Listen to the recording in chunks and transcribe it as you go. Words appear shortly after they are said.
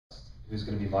who's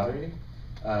going to be moderating.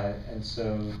 And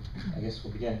so I guess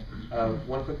we'll begin.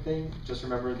 One quick thing, just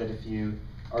remember that if you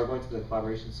are going to the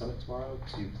Collaboration Summit tomorrow,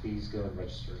 to please go and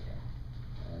register again.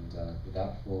 And with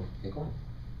that, we'll get going.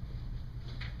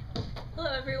 Hello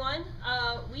everyone.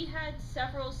 We had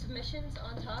several submissions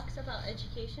on talks about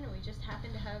education, and we just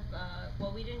happened to have,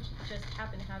 well, we didn't just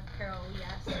happen to have Carol, we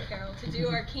asked Carol to do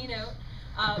our keynote,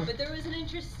 but there was an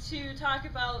interest to talk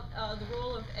about the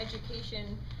role of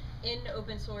education in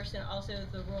open source and also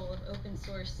the role of open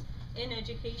source in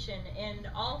education. And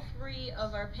all three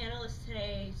of our panelists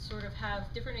today sort of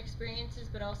have different experiences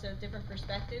but also different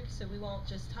perspectives, so we won't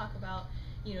just talk about,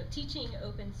 you know, teaching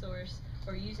open source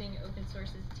or using open source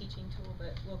as a teaching tool,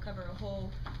 but we'll cover a whole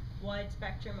wide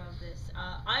spectrum of this.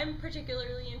 I'm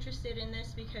particularly interested in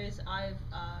this because I've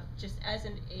just as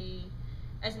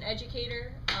an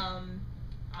educator,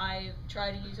 I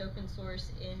try to use open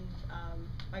source in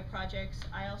my projects.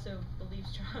 I also believe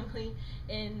strongly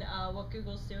in what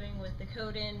Google's doing with the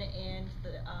Codin and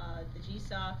the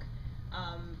GSOC.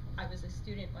 I was a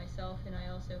student myself, and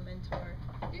I also mentor.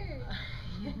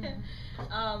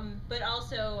 But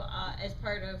also, as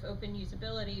part of open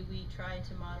usability, we try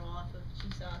to model off of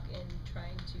GSOC in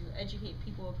trying to educate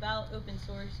people about open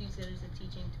source, use it as a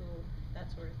teaching tool,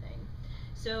 that sort of thing.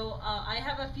 So I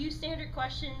have a few standard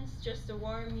questions just to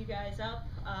warm you guys up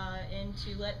and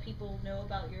to let people know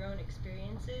about your own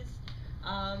experiences.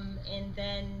 And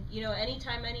then, you know,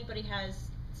 anytime anybody has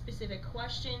specific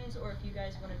questions, or if you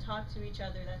guys want to talk to each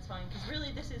other, that's fine. Because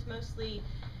really, this is mostly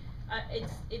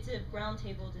it's a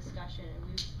roundtable discussion,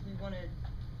 and we want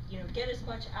to, you know, get as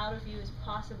much out of you as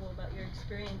possible about your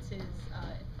experiences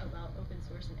about open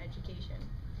source and education.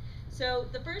 So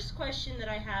the first question that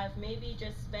I have, maybe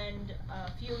just spend a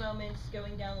few moments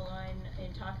going down the line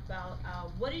and talk about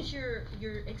what is your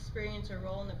experience or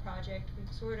role in the project.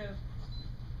 We've sort of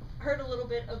heard a little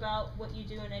bit about what you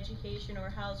do in education or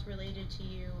how it's related to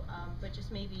you, but just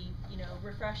maybe, you know,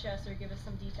 refresh us or give us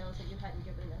some details that you hadn't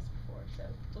given us before. So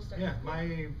we'll start. Yeah,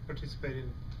 my participation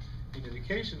in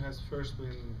education has first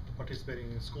been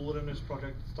participating in a school learners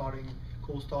project,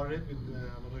 co-started with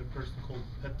another person called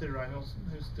Petter Reinholdsen,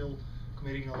 who's still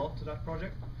committing a lot to that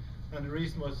project. And the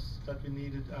reason was that we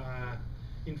needed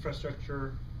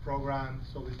infrastructure program,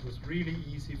 so it was really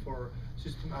easy for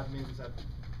system admins at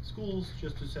schools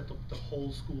just to set up the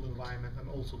whole school environment and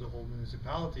also the whole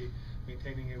municipality,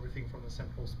 maintaining everything from a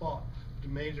central spot. The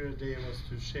major idea was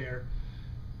to share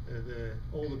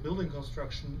all the building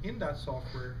construction in that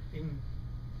software, in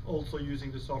also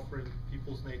using the software in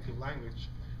people's native language,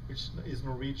 which is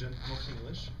Norwegian, not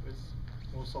English, which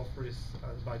most software is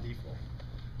by default.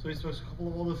 So it was a couple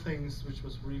of other things which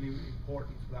was really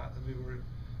important for that, and we were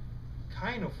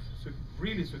kind of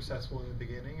really successful in the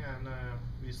beginning, and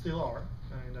we still are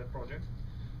in that project.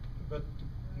 But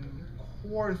the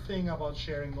core thing about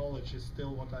sharing knowledge is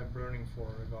still what I'm burning for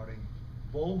regarding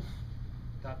both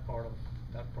that part of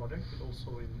that project, but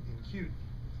also in Qt.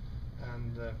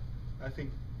 And I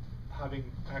think having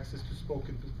access to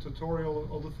spoken tutorial,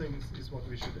 other things, is what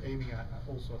we should be aiming at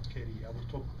also at KDE. I will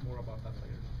talk more about that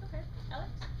later. Okay,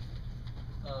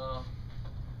 Aleix?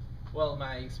 Well,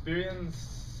 my experience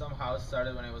somehow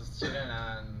started when I was a student,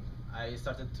 and I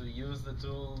started to use the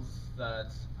tools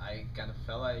that I kind of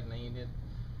felt I needed.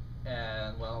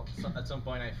 And well, at some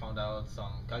point I found out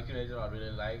some calculator I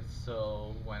really liked,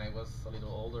 so when I was a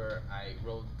little older, I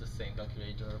wrote the same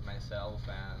calculator myself,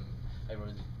 and I wrote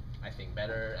it, I think,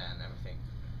 better and everything.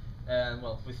 And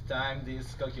well, with time,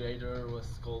 this calculator was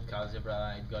called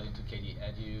Calgebra. It got into KDE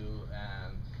Edu,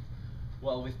 and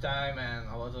well, with time and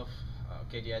a lot of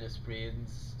KDE Edu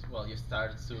sprints, well, you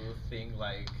start to think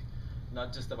like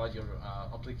not just about your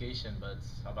application, but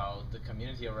about the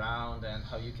community around and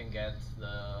how you can get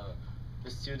the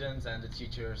students and the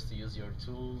teachers to use your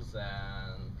tools.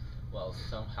 And well,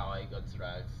 somehow I got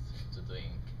dragged to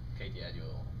doing KDE Edu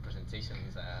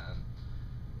presentations and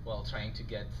well, trying to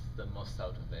get the most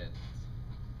out of it.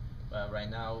 Right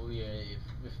now we've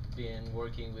been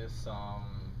working with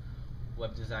some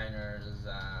web designers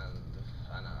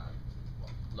and a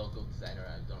local designer.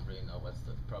 I don't really know what's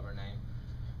the proper name.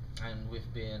 And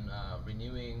we've been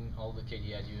renewing all the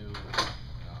KDE Edu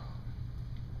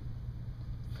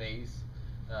phase,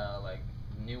 like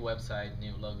new website,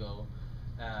 new logo.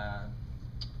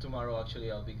 Tomorrow,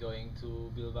 actually, I'll be going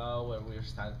to Bilbao, where we're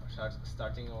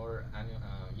starting our annual,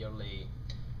 yearly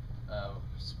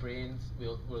sprint.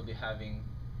 We'll be having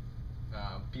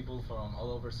people from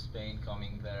all over Spain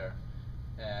coming there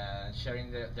and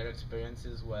sharing their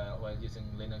experiences while using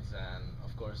Linux and,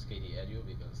 of course, KDE Edu,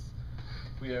 because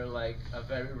we are like a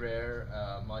very rare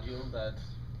module that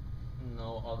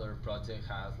no other project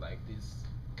has, like this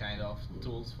kind of of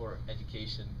tools for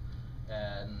education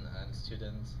and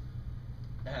students,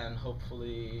 and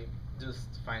hopefully just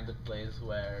find a place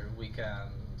where we can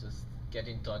just get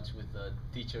in touch with the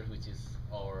teachers, which is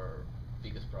our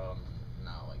biggest problem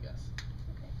now, I guess.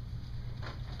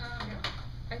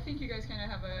 I think you guys kind of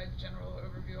have a general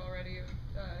overview already of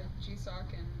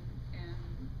GSOC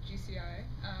and GCI,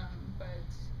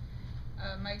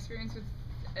 but my experience with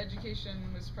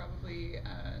education was probably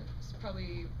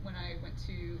when I went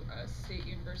to a state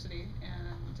university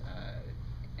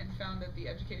and found that the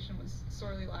education was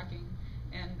sorely lacking,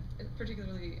 and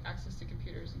particularly access to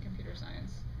computers and computer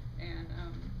science, and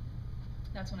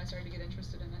that's when I started to get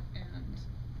interested in it, and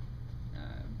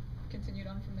continued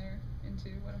on from there into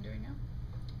what I'm doing now.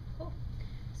 Cool.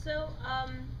 So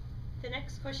the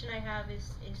next question I have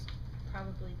is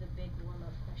probably the big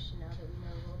warm-up question now that we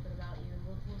know a little bit about you, and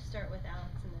we'll start with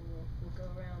Alex and then we'll go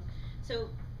around. So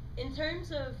in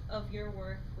terms of your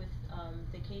work with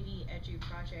the KDE Edu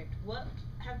project, what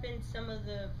have been some of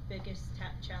the biggest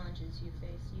challenges you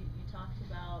faced? You talked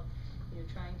about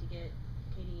trying to get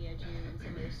KDE Edu in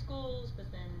some of the schools,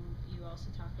 but then you also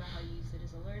talked about how you use it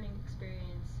as a learning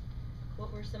experience.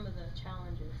 What were some of the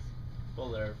challenges? Well,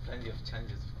 there are plenty of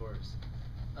challenges, of course.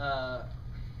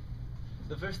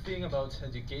 The first thing about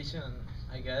education,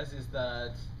 I guess, is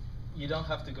that you don't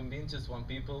have to convince just one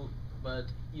people, but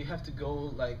you have to go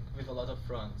like with a lot of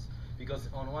fronts. Because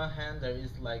on one hand, there is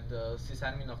like the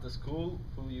sysadmin of the school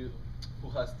who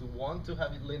has to want to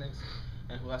have Linux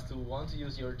and who has to want to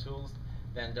use your tools.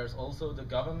 Then there's also the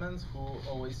governments who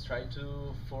always try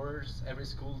to force every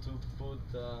school to put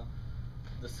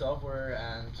the software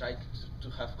and try to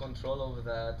have control over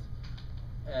that.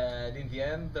 And in the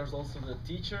end, there's also the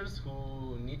teachers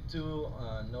who need to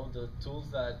know the tools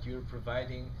that you're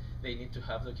providing. They need to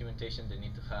have documentation. They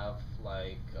need to have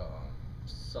like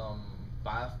some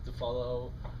path to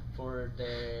follow for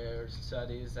their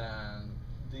studies, and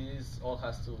this all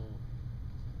has to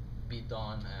be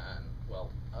done. And well,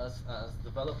 us as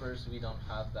developers, we don't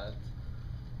have that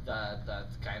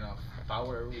kind of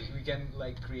power. We can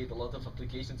like create a lot of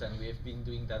applications, and we have been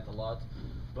doing that a lot,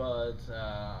 but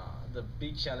the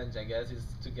big challenge, I guess, is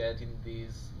to get in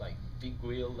this like big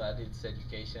wheel that it's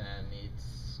education, and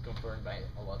it's confirmed by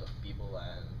a lot of people,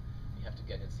 and we have to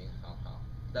get it seen somehow.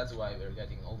 That's why we're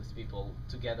getting all these people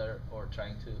together, or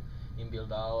trying to in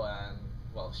Bilbao, and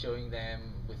well, showing them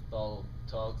with all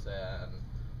talks, and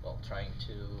well, trying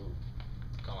to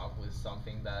come up with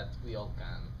something that we all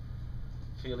can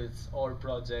feel it's our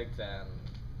project, and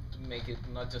to make it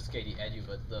not just KDE Edu,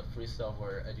 but the free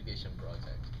software education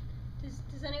project.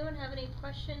 Does anyone have any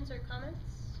questions or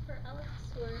comments for Alex,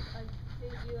 or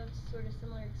maybe you have sort of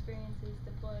similar experiences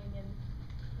deploying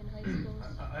in high schools?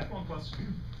 I have one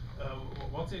question.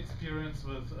 What's the experience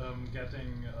with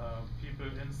getting people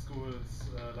in schools,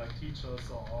 like teachers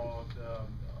or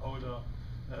older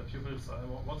pupils?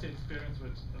 What's the experience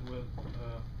with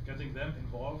getting them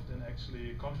involved in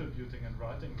actually contributing and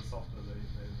writing the software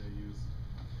they use?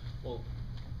 Well,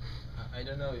 I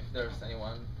don't know if there's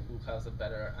anyone who has a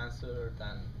better answer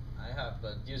than I have,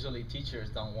 but usually teachers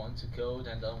don't want to code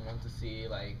and don't want to see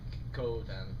like code,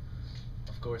 and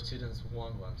of course students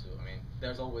won't want to. I mean,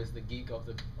 there's always the geek of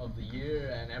the year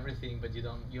and everything, but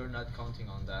you're not counting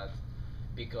on that,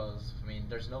 because I mean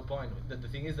there's no point. The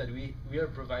thing is that we are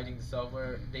providing the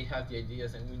software, they have the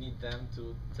ideas, and we need them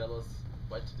to tell us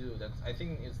what to do. That's, I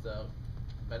think, it's the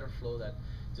better flow than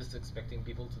just expecting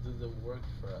people to do the work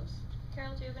for us.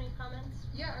 Carol, do you have any comments?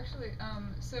 Yeah, actually,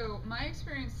 so my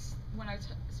experience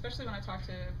especially when I talk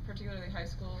to particularly high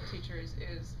school teachers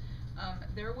is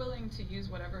they're willing to use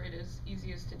whatever it is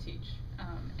easiest to teach.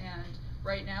 And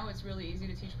right now it's really easy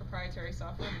to teach proprietary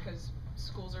software because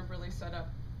schools are really set up,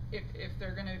 if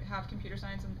they're going to have computer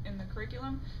science in the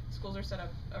curriculum, schools are set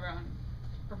up around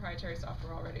proprietary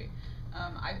software already.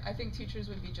 I think teachers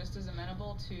would be just as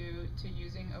amenable to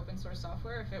using open source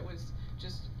software if it was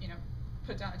just,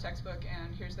 put down a textbook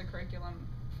and here's the curriculum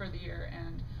for the year.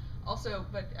 And also,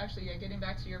 but actually, yeah, getting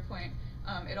back to your point,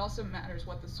 it also matters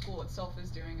what the school itself is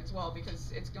doing as well,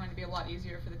 because it's going to be a lot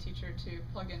easier for the teacher to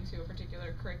plug into a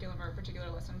particular curriculum or a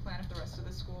particular lesson plan if the rest of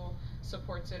the school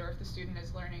supports it, or if the student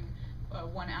is learning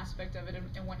one aspect of it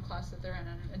in one class that they're in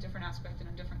and a different aspect in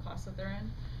a different class that they're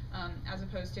in, as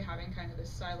opposed to having kind of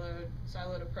this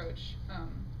siloed approach.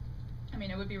 I mean,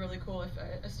 it would be really cool if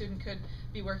a student could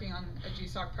be working on a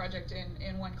GSOC project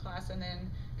in one class and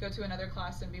then go to another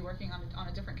class and be working on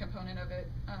a different component of it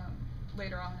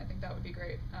later on. I think that would be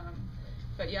great.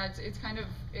 But yeah, it is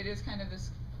kind of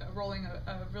this rolling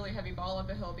a really heavy ball up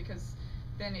a hill, because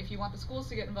then if you want the schools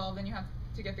to get involved, then you have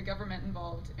to get the government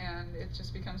involved, and it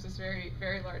just becomes this very,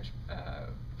 very large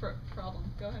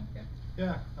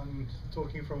Yeah, I'm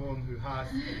talking from one who has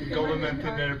the government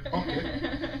in their pocket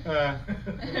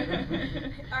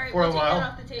Alright, for we'll a take while.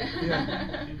 that off the table.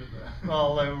 Yeah. Keep it there.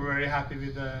 Well, they were very happy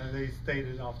with. They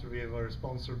stated after we were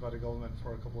sponsored by the government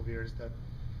for a couple of years that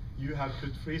you have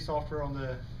put free software on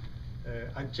the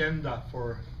agenda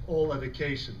for all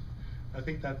education. I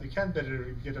think that we can't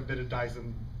get a better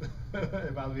Dyson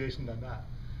evaluation than that.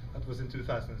 That was in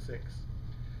 2006.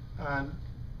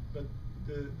 But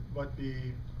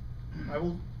I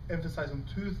will emphasize on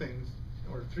two things,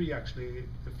 or three actually.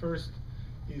 The first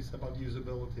is about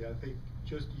usability. I think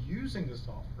just using the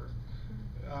software,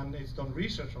 and it's done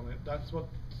research on it. That's what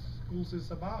schools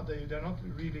is about. They're not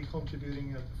really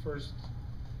contributing at the first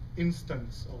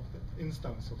instance of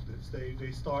this.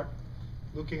 They start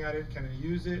looking at it. Can I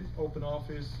use it? Open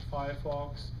Office,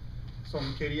 Firefox,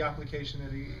 some KDE application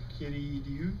at KDE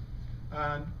EDU,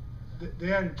 and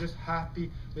they are just happy.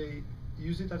 They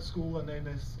use it at school, and then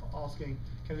it's asking,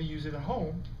 can we use it at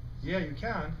home? Yeah, you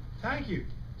can. Thank you.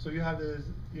 So you have the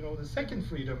second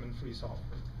freedom in free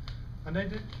software, and they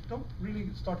don't really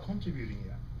start contributing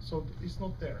yet. So it's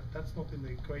not there. That's not in the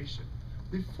equation.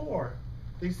 Before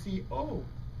they see, oh,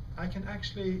 I can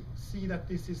actually see that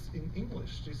this is in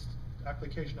English, this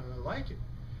application, and I like it.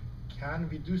 Can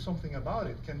we do something about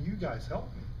it? Can you guys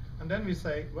help me? And then we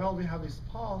say, well, we have this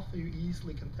path. You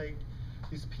easily can take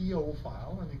this PO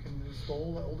file, and you can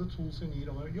install all the tools you need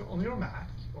on your Mac,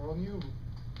 or on your,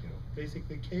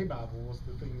 basically KBabble was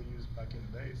the thing we used back in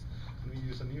the days, and we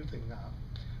use a new thing now.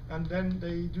 And then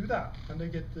they do that, and they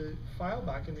get the file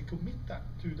back, and they commit that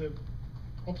to the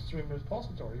upstream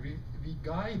repository. We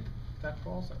guide that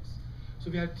process.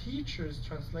 So we have teachers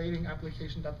translating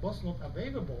application that was not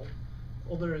available,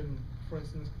 other in, for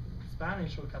instance,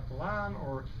 Spanish or Catalan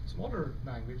or some other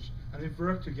language, and we've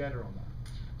worked together on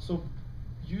that. So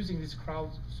using this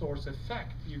crowdsource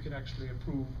effect, you can actually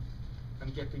improve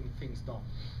and getting things done.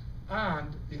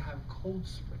 And we have code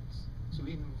sprints. So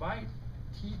we invite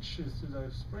teachers to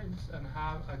those sprints and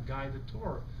have a guided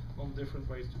tour on different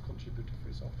ways to contribute to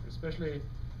free software, especially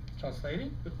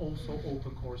translating, but also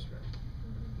open courseware.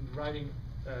 Writing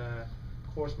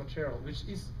course material, which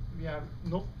is, we have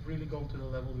not really gone to the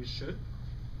level we should,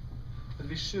 but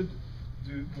we should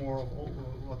do more of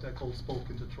what I call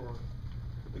spoken tutorial,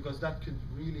 because that could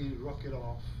really rocket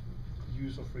off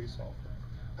use of free software.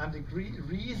 And the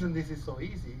reason this is so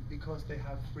easy, because they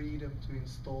have freedom to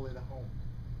install it at home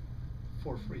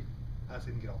for free, as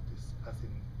in gratis, as in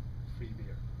free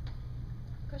beer.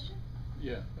 Question?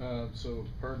 Yeah, so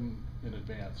pardon in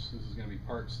advance, this is going to be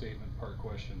part statement, part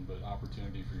question, but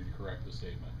opportunity for you to correct the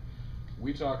statement.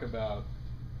 We talk about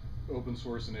open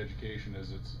source in education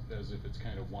as if it's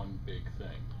kind of one big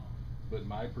thing. But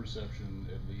my perception,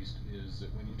 at least, is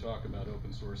that when you talk about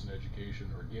open source in education,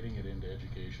 or getting it into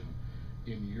education,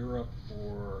 in Europe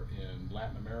or in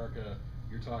Latin America,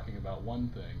 you're talking about one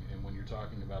thing, and when you're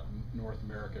talking about North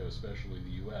America, especially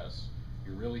the US,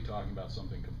 you're really talking about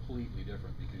something completely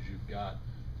different, because you've got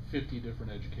 50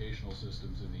 different educational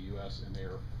systems in the US, and they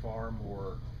are far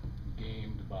more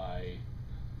gamed by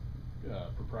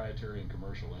proprietary and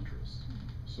commercial interests.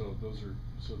 So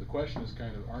the question is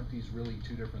kind of, aren't these really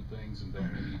two different things, and don't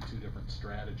we need two different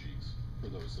strategies for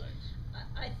those things?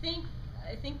 I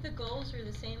think the goals are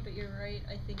the same, but you're right.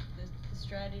 I think the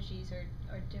strategies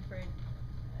are different.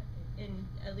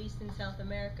 At least in South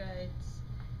America,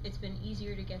 it's been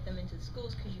easier to get them into the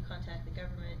schools, because you contact the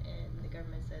government, and the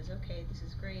government says, okay, this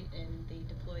is great, and they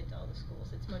deploy it to all the schools.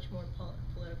 It's much more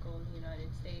political in the United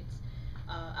States.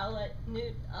 I'll let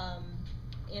Knut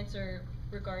answer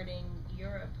regarding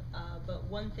Europe, but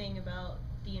one thing about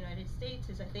the United States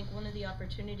is, I think one of the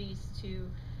opportunities to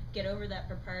get over that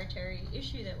proprietary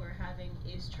issue that we're having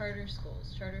is charter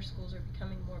schools. Charter schools are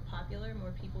becoming more popular.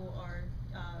 More people are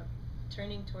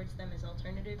turning towards them as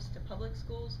alternatives to public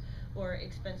schools or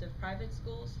expensive private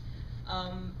schools.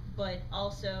 But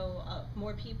also,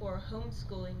 more people are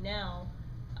homeschooling now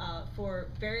for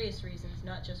various reasons,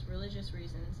 not just religious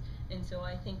reasons. And so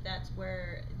I think that's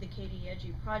where the KDE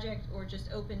Edu project, or just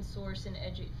open source and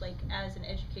as an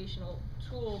educational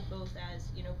tool, both as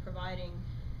providing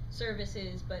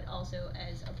services, but also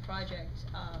as a project,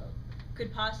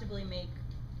 could possibly make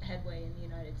headway in the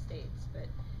United States. But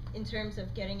in terms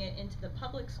of getting it into the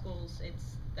public schools,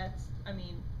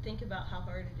 think about how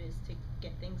hard it is to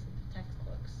get things into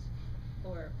textbooks,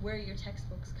 or where your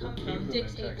textbooks come from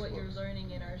dictate what you're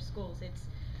learning in our schools. It's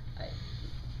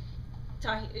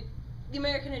the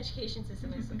American education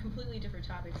system is a completely different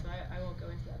topic, so I won't go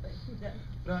into that.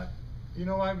 But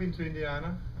I've been to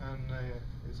Indiana, and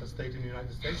it's a state in the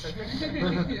United States, I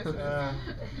think.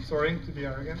 Yes, sorry to be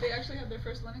arrogant. They actually had their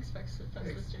first Linux Fest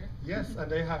this year. Yes,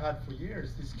 and they have had for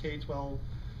years this K-12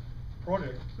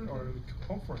 project or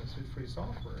conference with free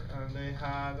software, and they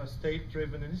have a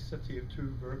state-driven initiative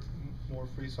to work more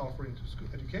free software into school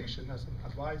education as an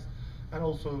advice, and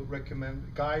also recommend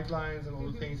guidelines and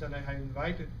all the things. And I have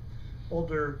invited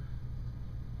other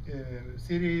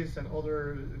cities and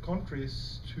other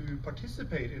countries to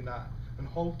participate in that, and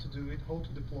how to do it, how to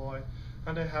deploy,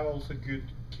 and they have also good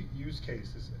use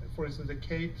cases. For instance, the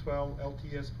K-12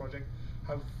 LTS project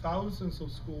have thousands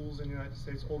of schools in the United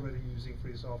States already using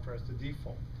free software as the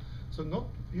default. So not,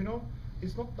 you know,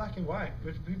 it's not black and white.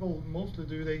 What people mostly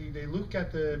do, they look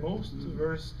at the most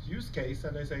worst use case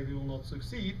and they say we will not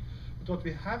succeed. But what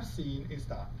we have seen is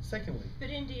that, secondly.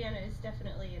 But Indiana is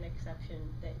definitely an exception,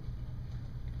 that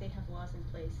they have laws in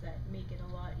place that make it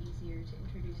a lot easier to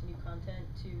introduce new content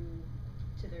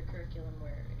to their curriculum,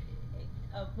 where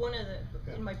one of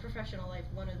the, in my professional life,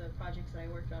 one of the projects that I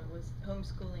worked on was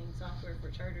homeschooling software for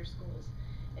charter schools,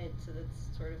 and so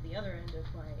that's sort of the other end of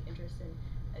my interest in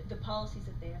the policies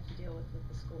that they have to deal with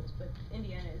the schools. But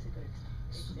Indiana is a good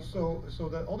example. So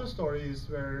the other story is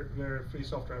where free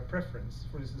software have preference.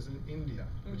 For instance, in India,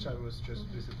 which I was just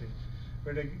visiting,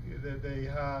 where they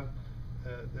have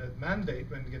the mandate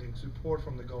when getting support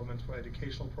from the government for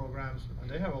educational programs, and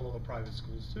they have a lot of private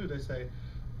schools too. They say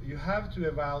you have to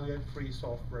evaluate free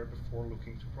software before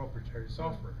looking to proprietary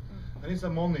software. And it's a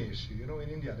money issue. You know, in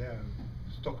India they are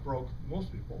stock broke,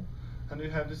 most people, and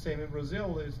you have the same in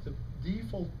Brazil. Is the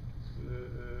default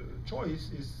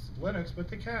choice is Linux, but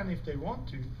they can, if they want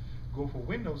to, go for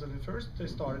Windows. And at first they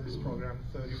started this program,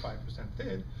 35%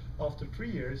 did. After 3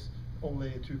 years,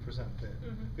 only 2%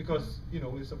 did, because you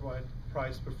know it's about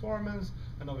price performance.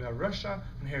 And now we have Russia,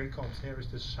 and here it comes. Here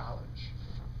is this challenge.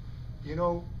 You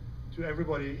know, to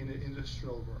everybody in the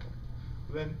industrial world,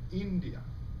 when India,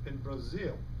 when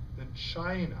Brazil, when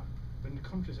China, when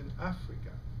countries in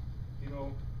Africa, you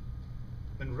know,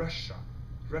 when Russia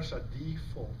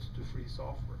defaults to free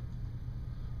software,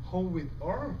 how would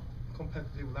our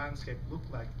competitive landscape look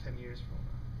like 10 years from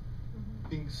now?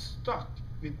 Being stuck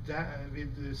with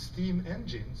the steam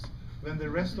engines when the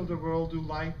rest of the world do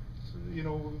light, you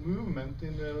know, movement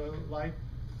in the light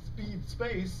speed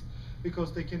space,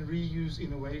 because they can reuse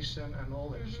innovation and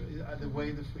knowledge the way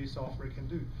the free software can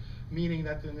do. Meaning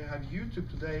that when you have YouTube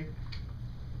today,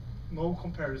 no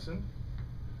comparison.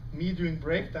 Me doing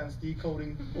breakdance,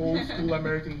 decoding old school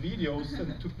American videos,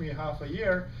 and it took me half a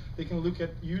year. They can look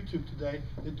at YouTube today,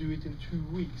 they do it in 2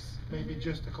 weeks, maybe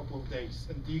just a couple of days,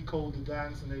 and decode the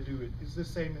dance, and they do it. It's the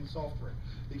same in software.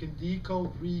 They can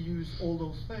decode, reuse all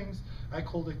those things. I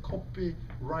call it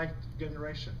copyright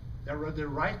generation. They are the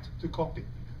right to copy.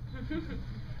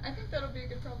 I think that'll be a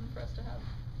good problem for us to have.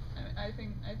 I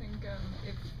think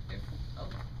if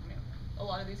a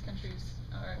lot of these countries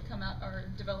are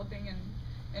developing and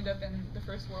end up in the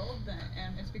first world,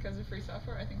 and it's because of free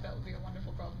software, I think that would be a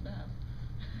wonderful problem to have.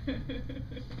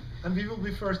 And we will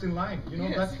be first in line. You know,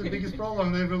 yes. That's the biggest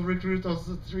problem. They will recruit us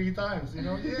 3 times. You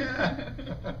know,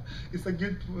 yeah. It's a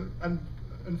good, and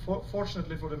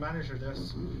unfortunately for the manager,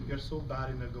 we are so bad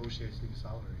in negotiating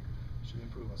salary. We should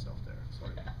improve ourselves there.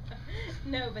 Sorry.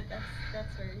 No, but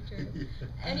that's very true. Yeah.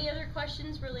 Any other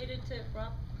questions related to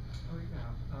Rob? Oh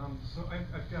yeah. So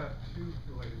I've got 2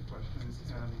 related questions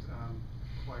and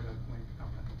quite a lengthy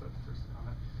comment, but first a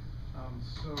comment.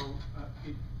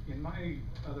 In my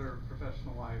other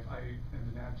professional life, I am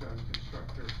an adjunct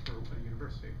instructor for a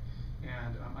university,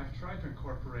 and I've tried to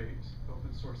incorporate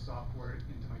open source software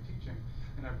into my teaching,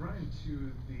 and I've run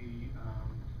into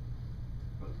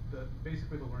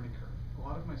basically the learning curve. A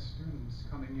lot of my students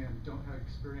coming in don't have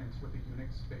experience with a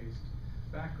Unix-based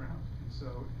background, and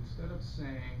so instead of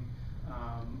saying,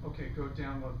 okay, go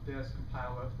download this,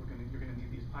 compile it, you're gonna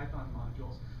need these Python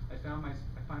modules, I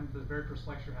find the very first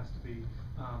lecture has to be,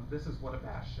 this is what a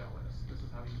bash shell is, this is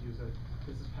how you use it,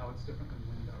 this is how it's different than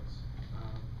Windows.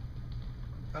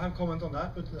 I have a comment on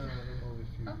that, but I don't know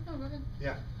if you... Oh, no, go ahead.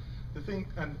 Yeah. The thing,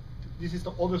 and this is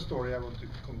the other story I want to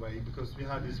convey, because we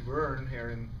had this Vern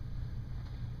here in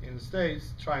the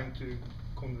States trying to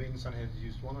convince, and he had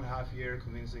used 1.5 years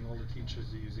convincing all the teachers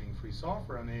using free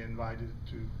software, and he invited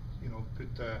to, you know,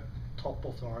 put the top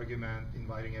of the argument,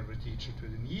 inviting every teacher to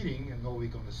the meeting, and now we're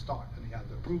going to start. And he had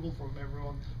the approval from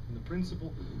everyone, from the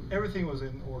principal. Everything was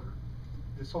in order.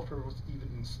 The software was even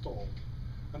installed.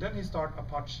 And then he started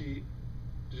Apache,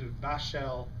 the bash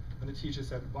shell, and the teacher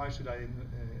said, why should I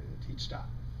teach that?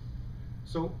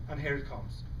 So, and here it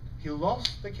comes. He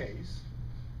lost the case.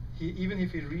 Even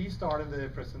if he restarted the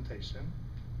presentation,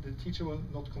 the teacher was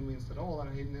not convinced at all,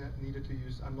 and he needed to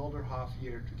use another half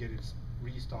year to get it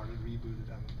restarted, rebooted,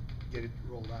 and get it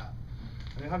rolled out.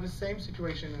 And you have the same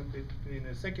situation in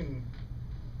a second,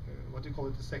 what do you call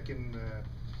it, the second,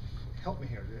 help me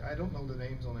here, I don't know the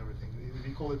names on everything.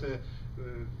 We call it a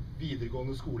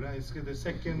videregående skole. It's the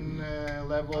second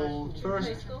level, first.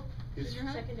 High school? It's,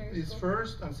 Secondary it's school?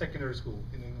 first and secondary school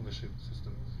in the English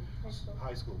system. High school.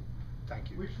 High school.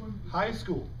 Thank you. Which one? High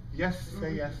school. Yes,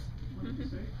 say yes. What did you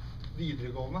say?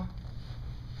 Videregående.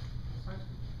 High school.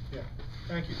 Yeah,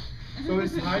 thank you. So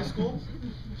it's high school,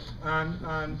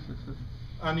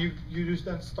 and you just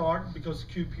then start because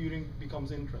computing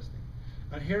becomes interesting.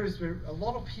 And here is where a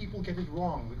lot of people get it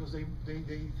wrong because they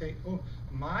think, oh,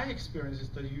 my experience is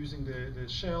that using the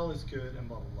shell is good and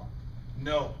blah blah blah.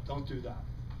 No, don't do that.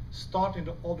 Start in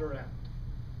the other end.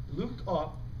 Look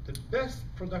up the best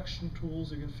production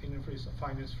tools you can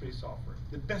find in free software.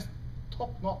 The best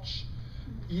top-notch.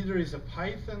 Either is a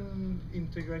Python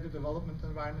integrated development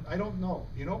environment. I don't know.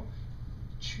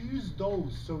 Choose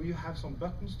those so you have some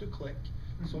buttons to click,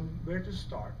 somewhere to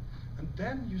start, and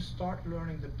then you start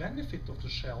learning the benefit of the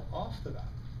shell after that.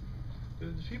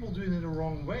 The people doing it the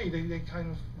wrong way. They kind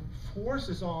of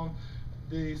forces on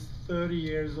this 30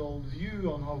 years old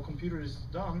view on how computer is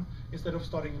done instead of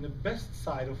starting in the best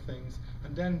side of things,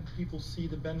 and then people see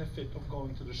the benefit of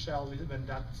going to the shell when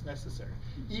that's necessary.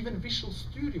 Even Visual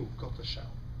Studio got a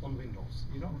shell on Windows,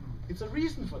 It's a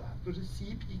reason for that, but the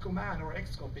CP command or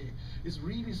Xcopy is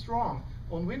really strong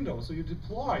on Windows, so you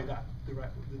deploy that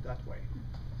that way.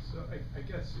 So I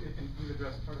guess you've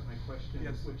addressed part of my question,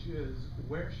 Yes. which is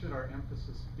where should our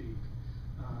emphasis be?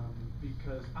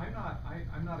 Because I'm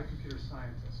not a computer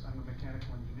scientist. I'm a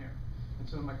mechanical engineer, and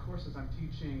so in my courses I'm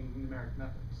teaching numeric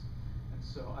methods, and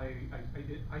so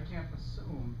I can't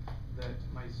assume that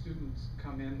my students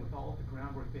come in with all of the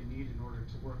groundwork they need in order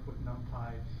to work with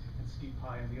NumPy and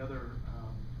SkiPy and the other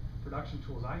production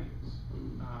tools I use,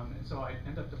 and so I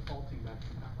end up defaulting back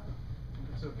to that.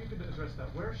 And so if you could address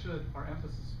that, where should our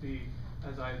emphasis be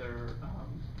as either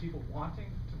people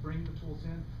wanting to bring the tools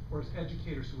in, or as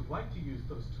educators who would like to use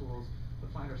those tools but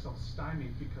find ourselves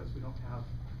stymied because we don't have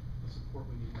the support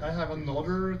we need? I have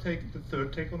another take, the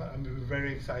third take on that. I'm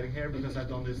very exciting here because I've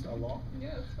done this a lot.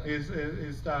 Yeah, that's fine.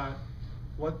 Is that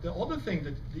what the other thing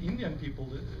that the Indian people,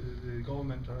 the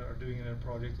government are doing in their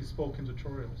project is spoken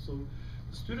tutorials. So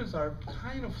the students are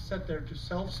kind of set there to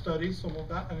self-study some of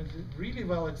that, and it's really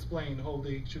well explained how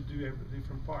they should do every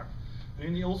different part.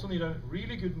 And you also need a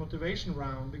really good motivation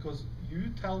round because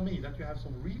you tell me that you have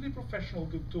some really professional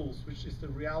good tools, which is the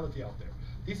reality out there.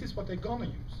 This is what they're gonna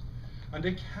use. And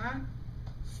they can't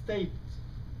state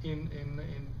in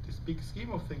this big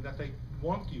scheme of things that they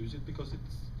won't use it because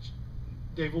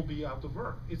they will be out of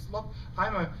work. It's not,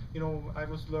 I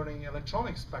was learning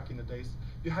electronics back in the days.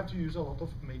 You have to use a lot of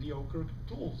mediocre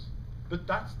tools. But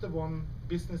that's the one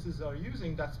businesses are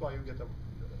using, that's why you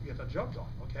get a job done,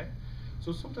 okay?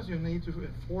 So sometimes you need to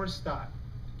enforce that.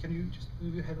 Can you just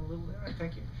move your head a little there?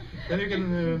 Thank you. Then you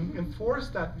can enforce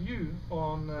that view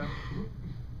on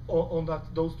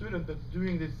those students that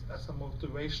doing this as a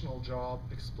motivational job,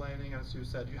 explaining, as you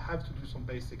said, you have to do some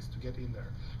basics to get in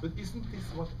there. But isn't this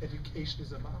what education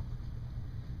is about?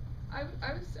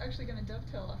 I was actually going to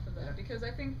dovetail off of that, Yeah. because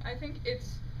I think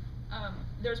it's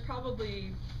there's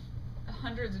probably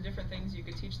hundreds of different things you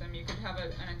could teach them. You could have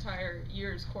an entire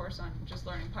year's course on just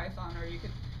learning Python, or you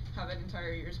could have an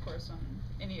entire year's course on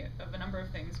any of a number of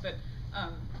things. But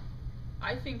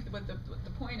I think what the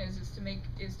point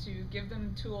is to give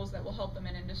them tools that will help them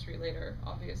in industry later,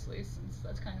 obviously, since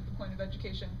that's kind of the point of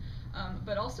education.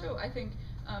 But also, I think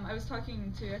I was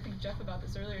talking to Jeff about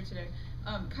this earlier today.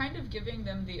 Kind of giving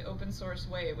them the open source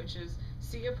way, which is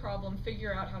see a problem,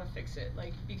 figure out how to fix it,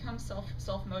 like become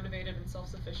self-motivated and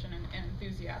self-sufficient and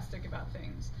enthusiastic about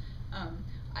things.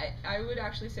 I would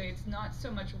actually say it's not so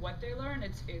much what they learn,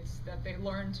 it's that they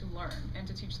learn to learn and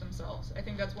to teach themselves. I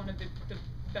think that's one of the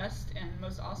best and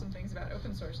most awesome things about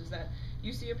open source is that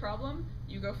you see a problem,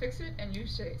 you go fix it, and you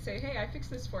say, hey, I fixed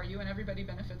this for you, and everybody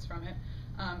benefits from it.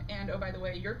 And oh, by the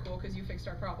way, you're cool because you fixed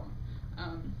our problem.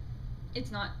 It's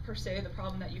not per se the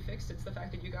problem that you fixed, it's the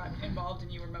fact that you got involved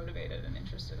and you were motivated and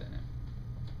interested in it.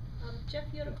 Jeff,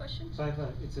 you had a question? So I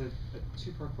thought it's a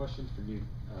two-part question for you,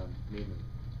 mainly,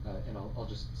 and I'll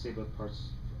just say both parts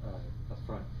up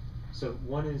front. So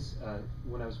one is,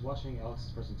 when I was watching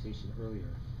Alex's presentation earlier,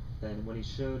 then when he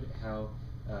showed how,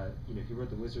 he wrote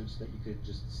the wizards that you could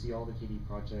just see all the KDE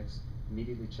projects,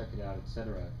 immediately check it out,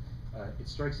 etc. It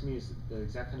strikes me as the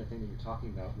exact kind of thing that you're talking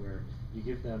about, where you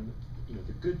give them,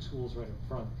 the good tools right up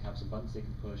front, have some buttons they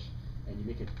can push, and you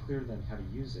make it clear to them how to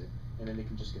use it, and then they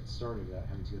can just get started without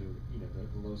having to go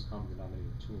to, the lowest common denominator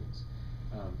tools.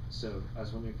 So I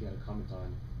was wondering if you had a comment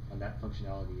on that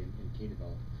functionality in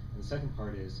KDevelop. And the second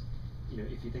part is,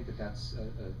 if you think that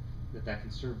that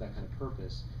can serve that kind of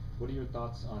purpose, what are your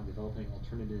thoughts on developing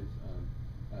alternative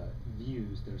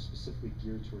views that are specifically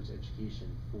geared towards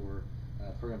education for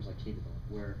programs like KDE,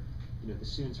 where the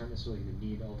students aren't necessarily going to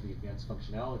need all of the advanced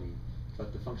functionality,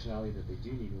 but the functionality that they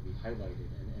do need will be highlighted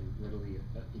and readily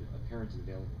apparent and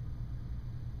available.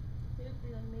 Yep,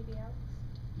 and then maybe Alex.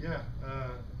 Yeah,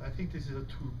 I think this is a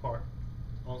two-part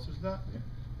answer to that,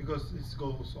 because it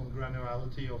goes on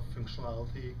granularity of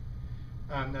functionality,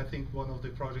 and I think one of the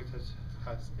projects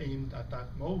has aimed at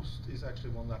that most is actually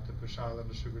one that the Pashal and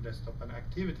the Sugar Desktop and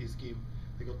activity scheme,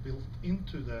 they got built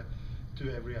into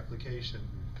to every application,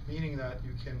 meaning that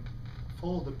you can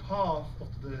follow the path of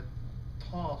the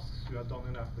tasks you have done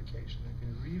in application. You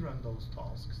can rerun those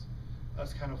tasks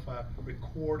as kind of a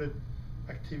recorded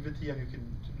activity, and you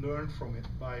can learn from it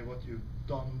by what you've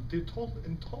done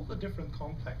in totally different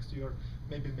context. You're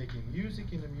maybe making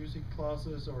music in the music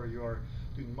classes, or you're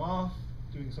doing math,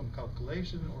 doing some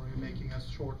calculation, or you're making a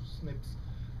short snips,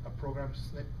 a program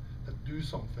snip that do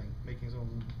something, making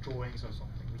some drawings or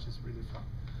something, which is really fun.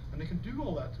 And they can do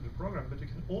all that to the program, but you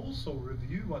can also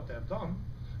review what they've done,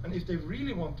 and if they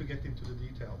really want to get into the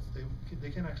details, they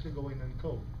can actually go in and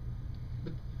code.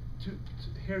 But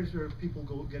here's where people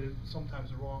get it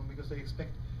sometimes wrong, because they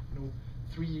expect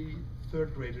 3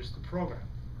 third graders to program,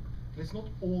 and it's not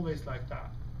always like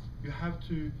that. You have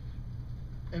to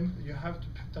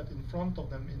put that in front of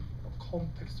them in a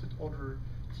context with other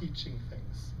teaching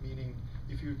things. Meaning,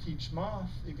 if you teach math,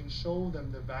 you can show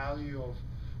them the value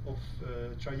of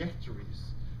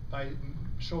trajectories by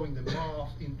showing the math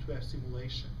into a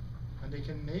simulation, and they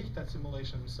can make that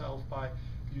simulation themselves by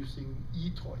using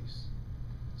e-toys.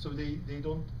 So they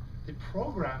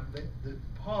program the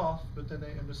path, but then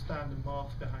they understand the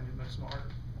math behind it much smarter.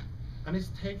 And it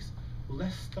takes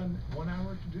less than 1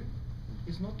 hour to do.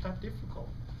 It's not that difficult.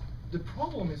 The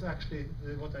problem is actually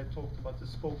what I talked about, the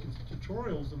spoken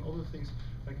tutorials and other things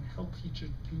that can help teachers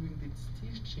doing this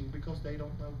teaching, because they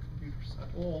don't know computers at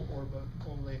all, or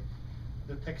only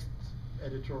the text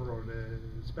editor or the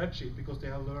spreadsheet, because they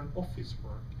have learned office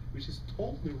work, which is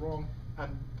totally wrong,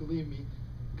 and believe me,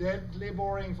 deadly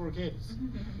boring for kids.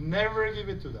 Never give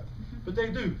it to them, but they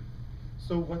do.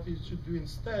 So what you should do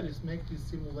instead is make these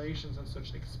simulations and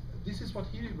such. This is what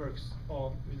he works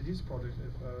on with his project,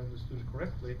 if I understood it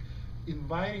correctly,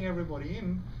 inviting everybody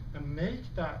in and make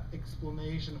that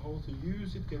explanation how to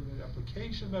use it, give the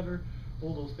application better,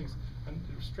 all those things. And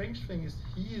the strange thing is,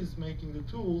 he is making the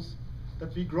tools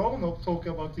that we grown-up talk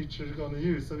about teachers are going to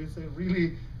use. So it's a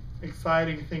really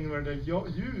exciting thing where the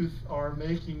youth are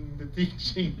making the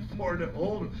teaching for the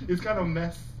old. It's kind of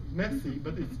messy,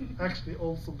 but it's actually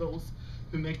also those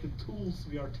who make the tools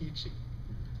we are teaching.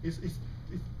 It's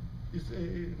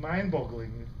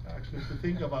mind-boggling actually to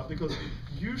think about, because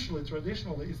usually,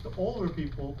 traditionally, it's the older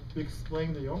people who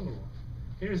explain the younger one.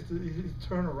 Here is the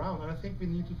turn around, and I think we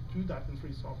need to do that in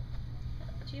free software.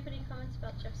 Do you have any comments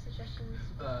about Jeff's suggestions?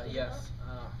 Yes.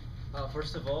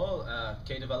 First of all,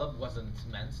 KDevelop wasn't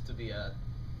meant to be a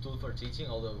tool for teaching,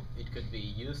 although it could be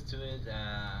used to it,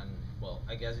 and well,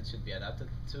 I guess it should be adapted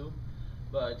to.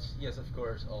 But yes, of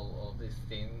course, all these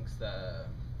things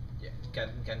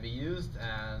can be used,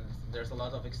 and there's a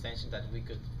lot of extension that we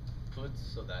could put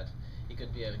so that it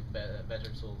could be a better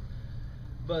tool.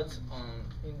 But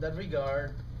in that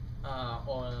regard,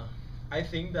 I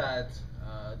think that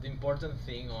the important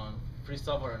thing on free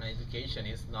software and education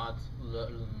is not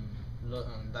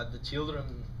that the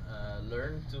children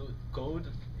learn to code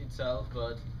itself,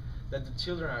 but that the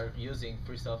children are using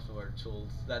free software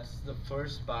tools. That's the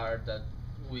first part that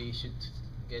we should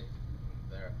get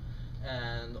there.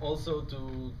 And also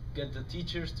to get the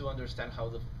teachers to understand how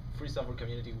the free software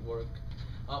community work.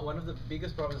 One of the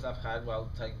biggest problems I've had while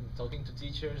talking to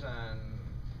teachers and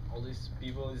all these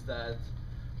people is that,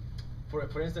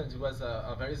 for instance, it was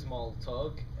a very small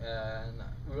talk, and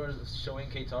we were showing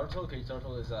KTurtle.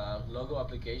 KTurtle is a logo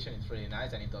application. It's really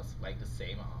nice, and it does like the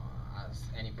same as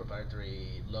any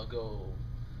proprietary logo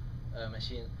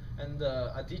machine. And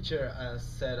a teacher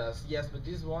said us, yes, but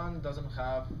this one doesn't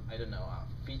have, I don't know, a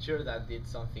feature that did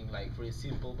something like pretty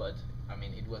simple, but I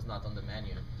mean, it was not on the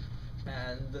menu.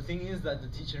 And the thing is that the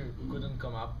teacher couldn't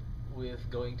come up with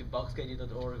going to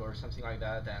boxkd.org or something like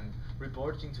that and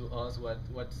reporting to us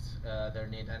what's their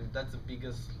need, and that's the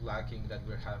biggest lacking that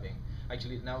we're having.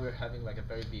 Actually, now we're having like a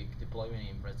very big deployment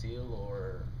in Brazil,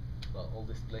 or well, all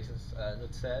these places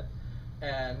Knut said,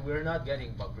 and we're not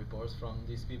getting bug reports from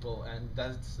these people, and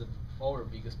that's our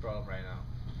biggest problem right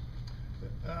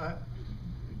now.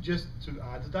 Just to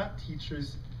add to that,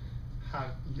 teachers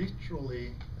have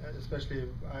literally, especially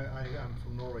I am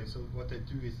from Norway, so what they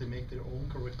do is they make their own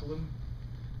curriculum.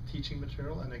 teaching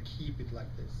material and they keep it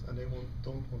like this, and they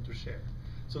don't want to share.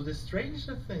 So the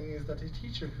stranger thing is that a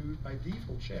teacher who by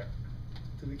default share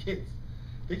to the kids,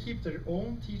 they keep their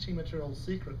own teaching material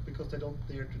secret because they don't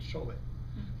dare to show it.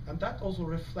 And that also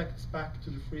reflects back to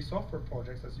the free software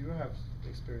projects, as you have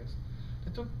experienced.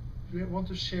 They don't want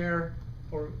to share,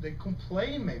 or they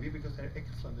complain maybe because they're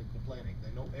excellent in complaining.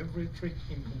 They know every trick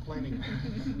in complaining.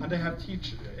 And they have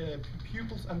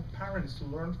pupils and parents to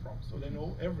learn from, so they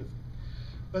know everything.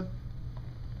 But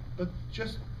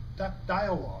just that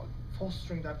dialogue,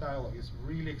 fostering that dialogue is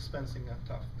really expensive and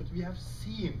tough. But we have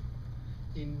seen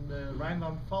in the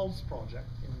Rheinland-Pfalz project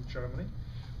in Germany,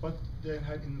 but they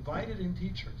have invited in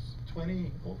teachers,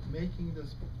 20 making the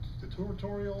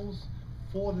tutorials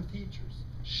for the teachers,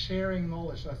 sharing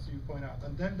knowledge, as you point out,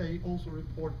 and then they also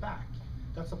report back.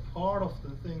 That's a part of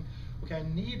the thing. Okay, I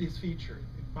need this feature.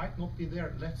 It might not be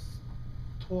there. Let's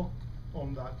talk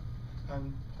on that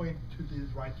and point to the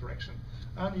right direction.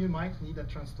 And you might need a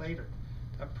translator,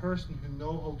 a person who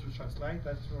knows how to translate.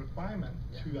 That's a requirement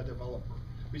to a developer,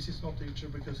 which is not the teacher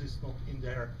because it's not in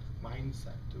their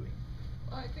mindset doing.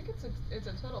 Well, I think it's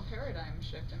a total paradigm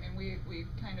shift. I mean, we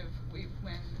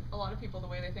when a lot of people, the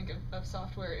way they think of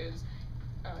software is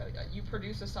you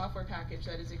produce a software package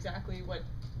that is exactly what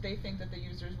they think that the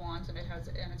users want, and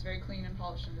it's very clean and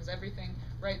polished and there's everything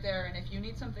right there. And if you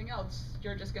need something else,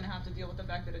 you're just going to have to deal with the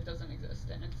fact that it doesn't exist,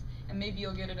 and maybe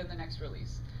you'll get it in the next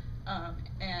release.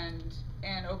 And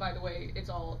oh, by the way, it's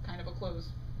all kind of a closed,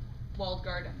 walled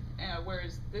garden.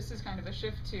 Whereas this is kind of a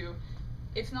shift to,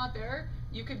 it's not there.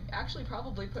 You could actually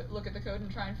probably look at the code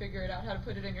and try and figure it out how to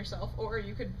put it in yourself, or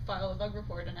you could file a bug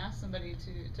report and ask somebody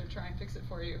to try and fix it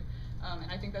for you.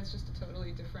 And I think that's just a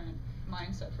totally different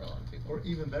mindset for a lot of people. Or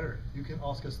even better, you can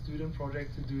ask a student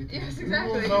project to do it Yes, in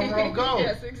exactly. Google Summer of Go.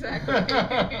 Yes, exactly.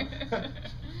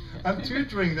 I'm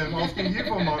tutoring them, asking you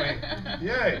for money.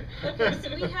 Yay! Okay,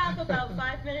 so we have about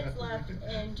 5 minutes left,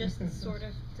 and just sort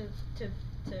of to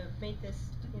make this,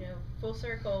 full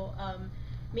circle,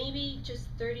 maybe just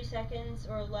 30 seconds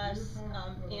or less,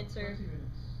 answer. 20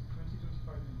 minutes,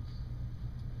 25 minutes.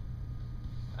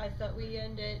 I thought we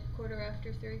end at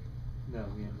 3:15. No,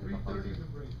 we have 3:30 the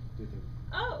break. 3:30.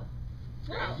 Oh,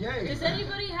 wow. Yay. Does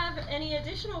anybody have any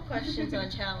additional questions on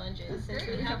challenges, since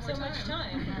Great, we have so much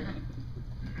time?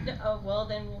 No, oh, well,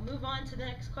 then we'll move on to the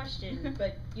next question,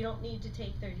 but you don't need to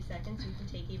take 30 seconds, you can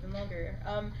take even longer.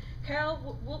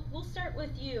 Carol, we'll start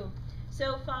with you.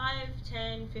 So 5,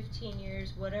 10, 15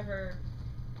 years, whatever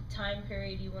time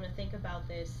period you want to think about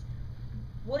this,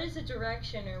 what is a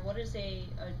direction, or what is a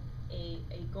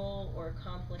goal or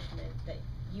accomplishment that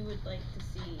you would like to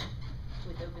see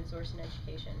with open source in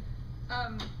education?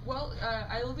 Well,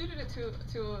 I alluded it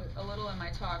to a little in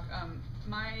my talk.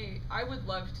 I would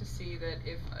love to see that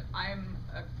if I'm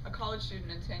a college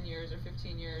student in 10 years or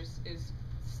 15 years is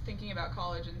thinking about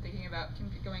college and thinking about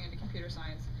going into computer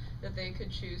science, that they could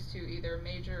choose to either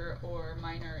major or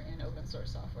minor in open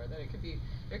source software. That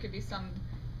there could be some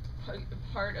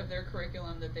part of their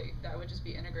curriculum that would just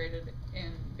be integrated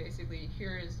in. Basically,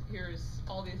 here's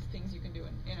all these things you can do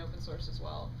in open source as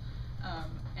well.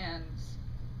 And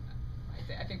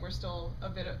I think we're still a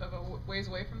bit of a ways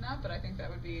away from that, but I think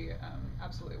that would be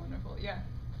absolutely wonderful. Yeah.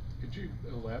 Could you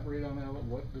elaborate on that?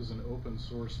 What does an open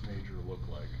source major look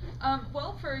like?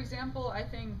 Well, for example, I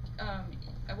think,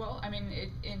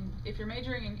 if you're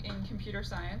majoring in computer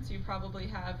science, you probably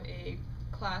have a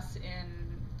class in,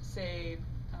 say,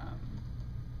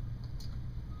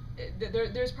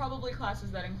 there's probably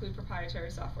classes that include proprietary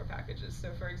software packages.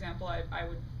 So, for example,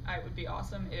 I would be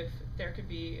awesome if there could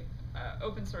be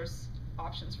open source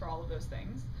options for all of those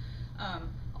things.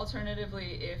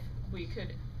 Alternatively, if we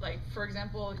could, for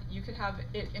example, you could have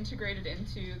it integrated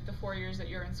into the 4 years that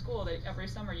you're in school, that every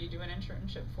summer you do an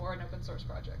internship for an open source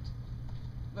project.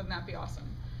 Wouldn't that be awesome?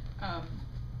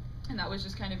 And that was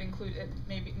just kind of included.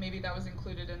 Maybe that was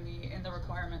included in the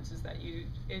requirements, is that you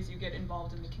get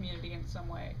involved in the community in some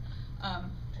way.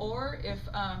 Or if,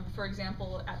 for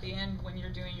example, at the end when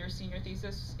you're doing your senior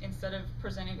thesis, instead of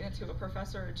presenting it to a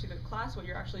professor or to the class, what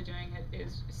you're actually doing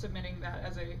is submitting that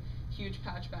as a huge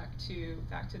patch back to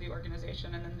the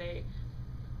organization, and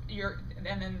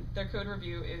then their code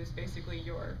review is basically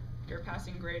your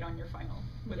passing grade on your final.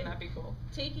 Wouldn't that be cool?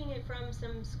 Taking it from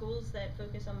some schools that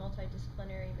focus on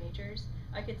multidisciplinary majors,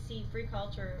 I could see free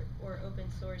culture or open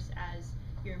source as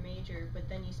your major, but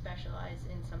then you specialize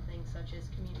in something such as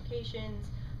communications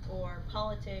or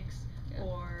politics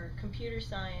or computer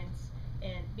science,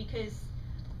 and because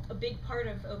a big part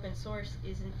of open source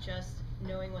isn't just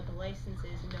knowing what the license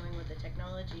is and knowing what the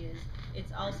technology is,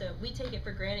 it's also, we take it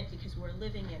for granted because we're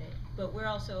living in it, but we're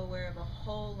also aware of a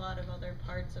whole lot of other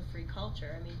parts of free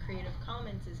culture. I mean, Creative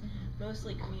Commons is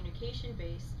mostly communication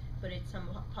based, but it's some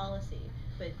policy.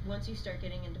 But once you start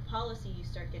getting into policy, you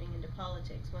start getting into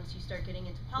politics. Once you start getting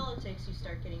into politics, you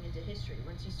start getting into history.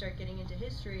 Once you start getting into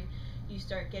history, you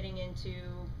start getting into,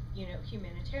 you know,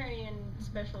 humanitarian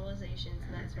specializations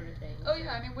and that sort of thing. Oh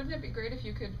yeah, I mean, wouldn't it be great if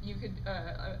you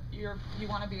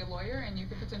want to be a lawyer and you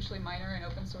could potentially minor in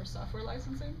open source software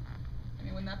licensing? I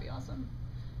mean, wouldn't that be awesome?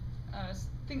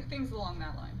 Things along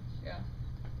that line, yeah.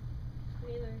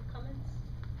 Any other comments?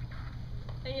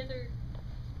 Any other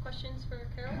questions for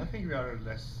Carol? I think we are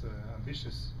less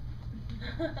ambitious.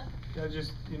 Yeah,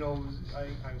 just, you know,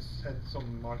 I've had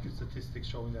some market statistics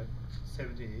showing that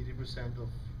 70–80% of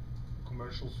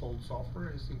commercial sold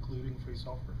software is including free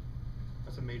software.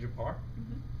 That's a major part.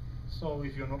 So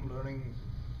if you're not learning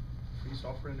free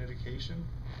software in education,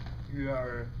 you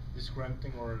are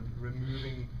disgrunting or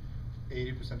removing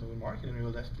 80% of the market, and you're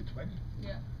left with 20.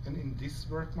 Yeah. And in this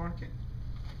work market,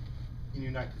 in the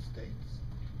United States,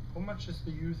 how much is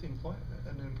the youth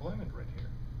unemployment rate here?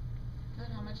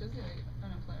 And how much is the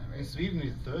unemployment rate? In Sweden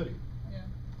it's 30. Yeah.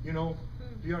 You know,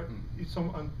 it's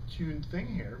some untuned thing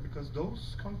here, because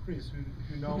those countries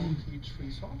who now teach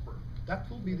free software, that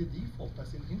will be the default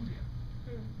as in India.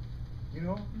 You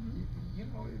know, you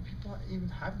know, people even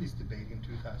have this debate in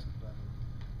 2011.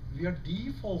 We are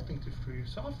defaulting to free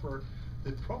software.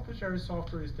 The proprietary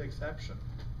software is the exception.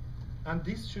 And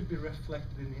this should be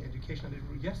reflected in the education.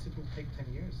 And yes, it will take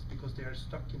 10 years because they are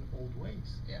stuck in old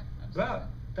ways. Yeah,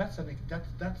 absolutely. But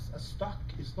that's a stuck.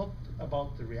 It's not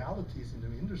about the realities in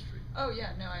the industry. Oh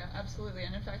yeah, no, absolutely.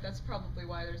 And in fact, that's probably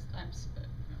why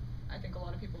I think a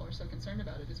lot of people are so concerned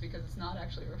about it, is because it's not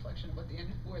actually a reflection of what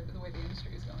the way the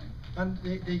industry is going. And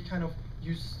they kind of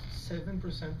use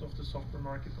 7% of the software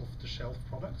market of the shelf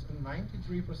products, and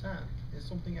 93% is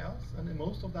something else, and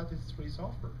most of that is free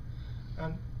software.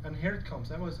 And here it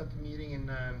comes. I was at the meeting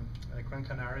in Gran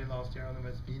Canaria last year, and I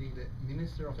was meeting the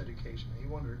Minister of Education. He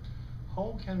wondered,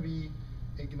 how can we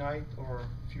ignite our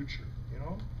future? You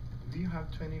know, we have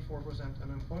 24%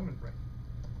 unemployment rate,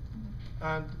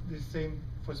 and the same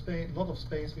for Spain. A lot of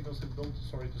Spain, because they built,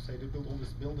 sorry to say, they built all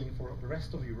this building for the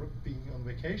rest of Europe being on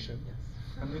vacation,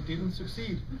 and they didn't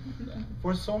succeed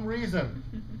for some reason.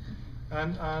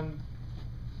 And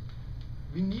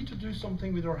we need to do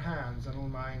something with our hands and our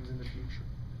minds in the future.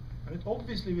 And it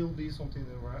obviously will be something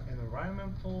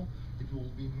environmental, it will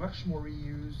be much more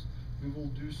reuse, we will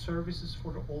do services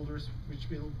for the elders, which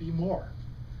will be more.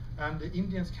 And the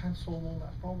Indians can't solve all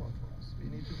that problem for us.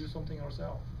 We need to do something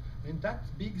ourselves. In that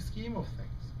big scheme of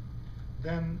things,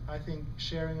 then I think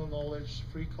sharing of knowledge,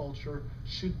 free culture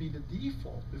should be the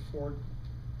default before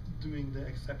doing the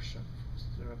exception.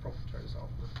 Proprietary software.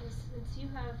 Well, since you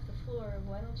have the floor,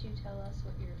 why don't you tell us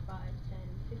what your 5,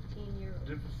 10, 15-year-old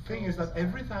The thing is that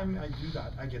every time I do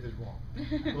that, I get it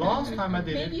wrong. Last time I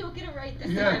did Maybe it, you'll get it right this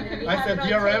yeah, time. And we I have said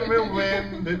it on DRM tape. will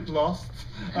win, it lost.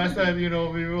 I said, you know,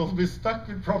 we will be stuck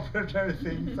with proprietary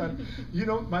things. And, you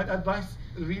know, my advice,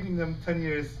 reading them 10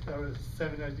 years, or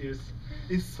 7 or 8 years,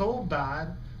 is so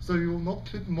bad, so you will not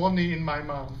put money in my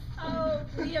mouth. Oh,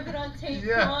 we have it on tape.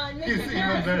 Yeah, Come on, make it's a even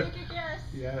guess, better. make a guess.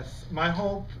 Yes, my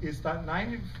hope is that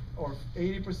 90 or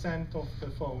 80% of the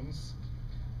phones,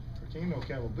 freaking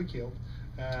Nokia will be killed,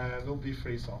 will be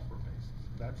free software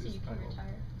based. That So is you my can hope.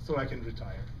 retire. So I can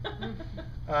retire.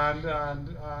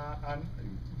 and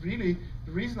really,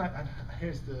 the reason and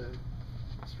here's the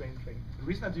strange thing. The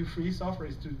reason I do free software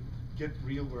is to get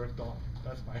real work done.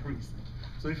 That's my reason.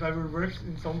 So if I would work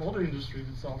in some other industry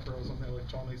with software or something,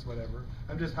 electronics, whatever,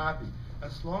 I'm just happy.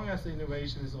 As long as the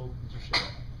innovation is open to share.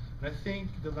 And I think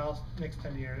the next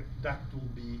 10 years, that will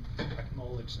be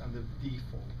acknowledged and the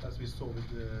default, as we saw with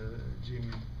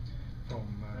Jim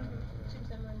from Jim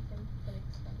Zemlin from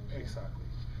Linux Foundation. Exactly.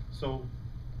 So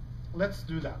let's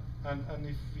do that. And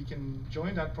if we can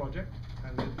join that project,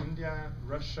 and with India,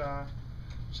 Russia,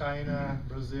 China,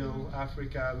 Brazil,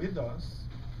 Africa with us,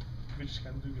 which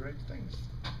can do great things.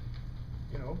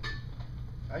 You know,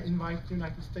 I invite the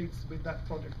United States with that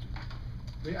project too.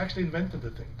 They actually invented the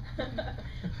thing.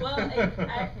 Well,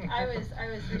 I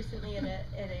was recently at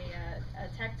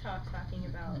a tech talk talking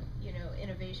about, you know,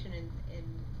 innovation in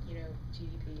you know,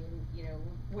 GDP and, you know,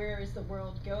 where is the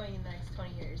world going in the next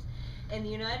 20 years. And the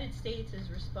United States is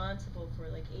responsible for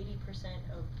like 80%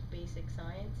 of basic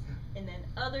science, and then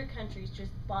other countries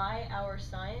just buy our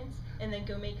science and then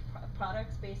go make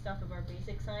products based off of our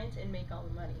basic science and make all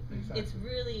the money. Exactly. It's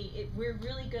really, we're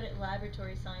really good at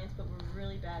laboratory science, but we're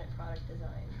really bad at product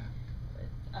design.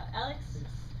 But, Alex? Yes.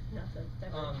 not to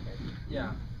divert.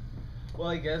 Yeah. Well,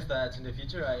 I guess that in the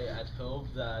future, I'd hope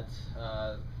that,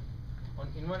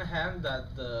 in one hand, that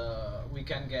we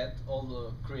can get all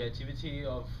the creativity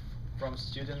from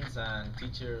students and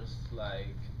teachers,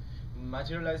 like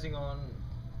materializing on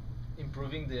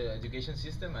improving the education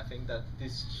system. I think that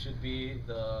this should be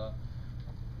the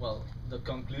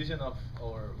conclusion of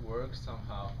our work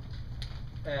somehow.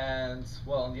 And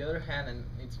well, on the other hand, and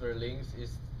it's very linked,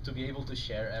 is to be able to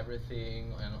share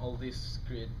everything and all this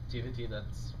creativity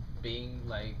that's being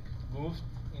like moved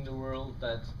in the world,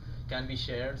 that can be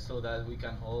shared so that we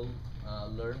can all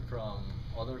learn from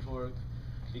others' work,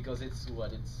 because it's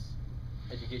what it's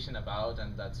education about,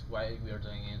 and that's why we are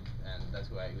doing it, and that's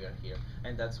why we are here,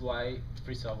 and that's why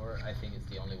free software, I think, is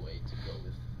the only way to go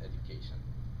with education.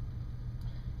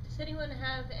 Does anyone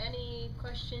have any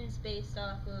questions based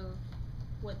off of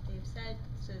what they've said?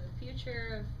 So the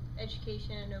future of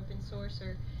education and open source,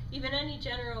 or even any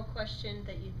general question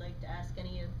that you'd like to ask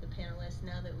any of the panelists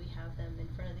now that we have them in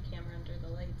front of the camera under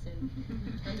the lights and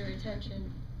under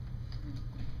attention.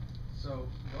 So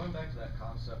going back to that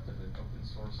concept of an open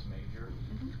source major,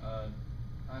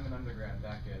 I'm an undergrad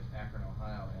back at Akron,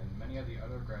 Ohio, and many of the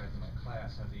undergrads in my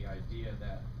class have the idea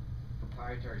that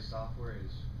proprietary software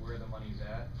is where the money's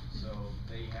at, so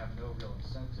they have no real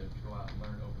incentive to go out and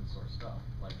learn open source stuff.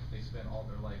 Like, they spend all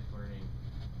their life learning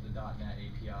the .NET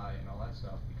API and all that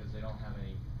stuff because they don't have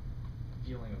any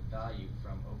feeling of value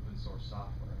from open source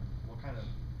software.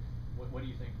 What do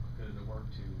you think could work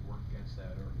to work against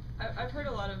that? Or I've heard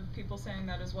a lot of people saying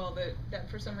that as well, that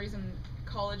for some reason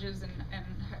colleges and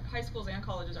high schools and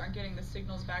colleges aren't getting the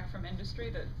signals back from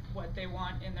industry that what they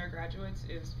want in their graduates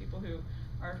is people who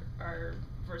are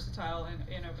versatile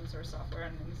in open source software,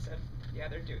 and instead, yeah,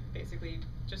 they're basically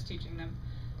just teaching them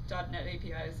 .NET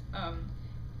APIs.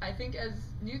 I think, as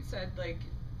Knut said, like,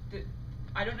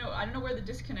 I don't know where the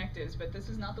disconnect is, but this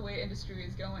is not the way industry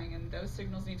is going, and those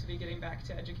signals need to be getting back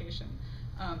to education.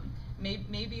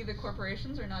 Maybe the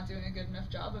corporations are not doing a good enough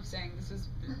job of saying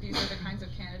these are the kinds of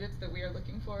candidates that we are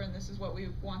looking for, and this is what we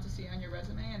want to see on your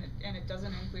resume, and it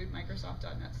doesn't include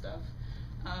Microsoft.NET stuff.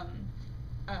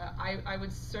 I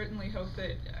would certainly hope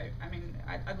that,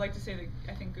 I'd like to say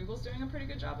that I think Google's doing a pretty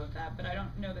good job of that, but I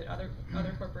don't know that other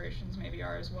corporations maybe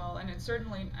are as well. And it's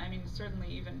certainly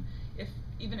even if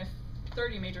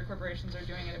 30 major corporations are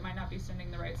doing it, it might not be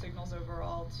sending the right signals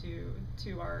overall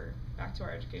back to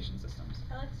our education systems.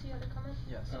 Alex, do you have a comment?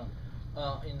 Yes.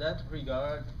 In that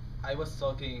regard, I was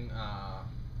talking a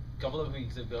couple of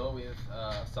weeks ago with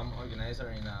some organizer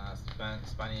in a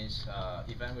Spanish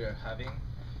event we were having.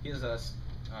 He's a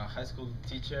high school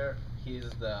teacher. He's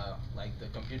the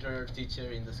computer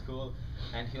teacher in the school,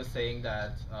 and he was saying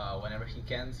that whenever he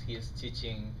can, he is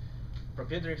teaching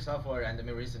proprietary software, and the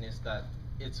main reason is that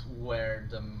it's where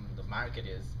the market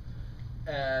is.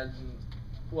 And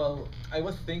well, I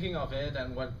was thinking of it,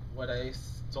 and what I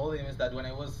told him is that when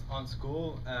I was on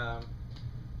school,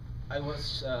 I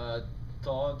was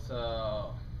taught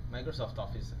Microsoft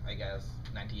Office, I guess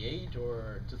 98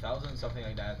 or 2000, something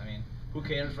like that. I mean, who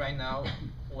cares right now?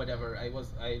 Whatever I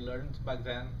learned back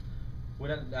then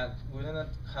wouldn't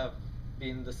have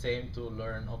been the same to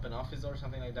learn OpenOffice or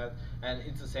something like that. And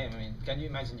it's the same. I mean, can you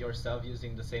imagine yourself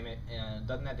using the same .NET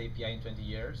API in 20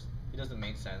 years? It doesn't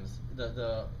make sense.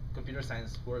 The computer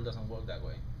science world doesn't work that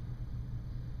way.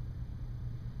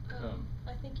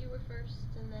 I think you were first,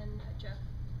 and then Jeff.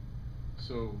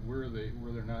 So where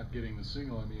they're not getting the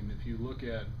signal, I mean, if you look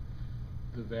at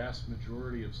the vast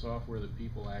majority of software that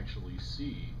people actually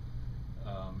see,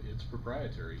 it's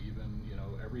proprietary. Even,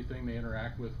 everything they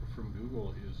interact with from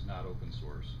Google is not open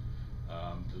source.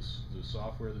 The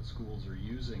software that schools are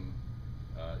using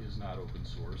is not open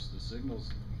source. The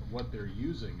signals, what they're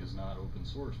using, is not open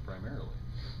source primarily.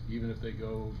 Even if they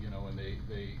go, and they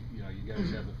you guys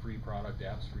have the free product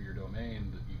apps for your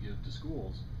domain that you give to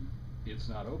schools, it's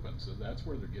not open. So that's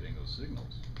where they're getting those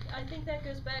signals. I think that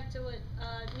goes back to what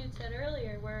Knut said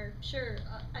earlier, where sure,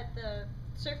 at the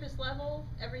surface level,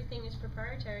 everything is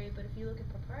proprietary, but if you look at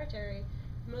proprietary,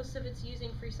 most of it's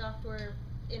using free software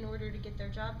in order to get their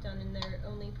job done, and they're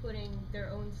only putting their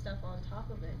own stuff on top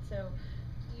of it. So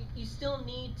you still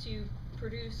need to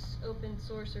produce open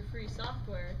source or free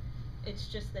software. It's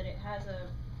just that it has a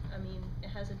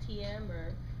TM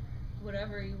or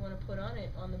whatever you want to put on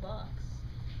it on the box.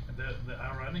 The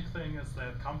ironic thing is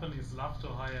that companies love to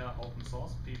hire open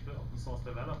source people, open source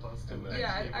developers to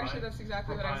actually that's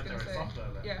exactly what I was going to say. Software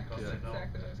Yeah, that's exactly what I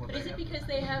was going to say. But is it because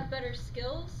they have better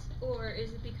skills, or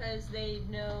is it because they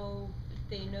know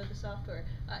the software?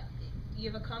 You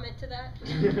have a comment to that?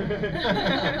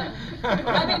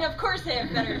 I mean, of course they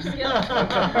have better skills.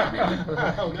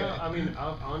 No, I mean,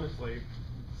 honestly,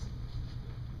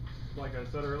 like I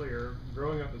said earlier,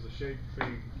 growing up as a shade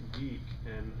tree geek,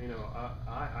 and you know,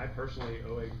 I personally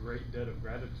owe a great debt of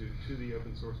gratitude to the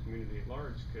open source community at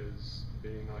large, because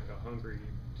being like a hungry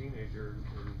teenager,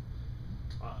 and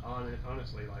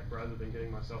honestly, like, rather than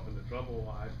getting myself into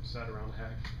trouble, I sat around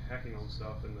hacking on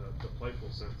stuff in the playful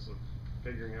sense of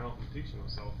figuring out and teaching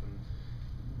myself,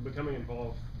 and becoming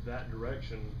involved that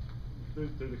direction through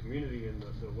the community and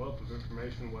the wealth of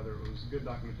information, whether it was good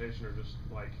documentation or just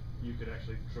like you could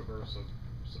actually traverse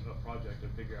a project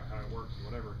and figure out how it works and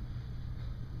whatever.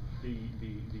 The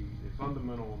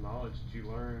fundamental knowledge that you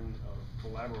learn of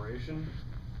collaboration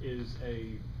is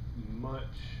a much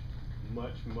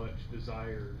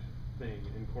desired thing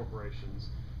in corporations.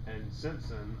 And since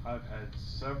then, I've had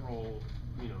several,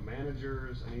 you know,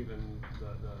 managers, and even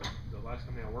the last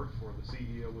company I worked for, the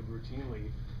CEO would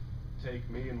routinely take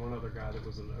me and one other guy that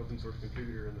was an open source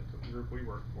contributor in the group we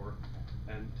worked for,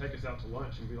 and take us out to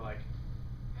lunch and be like,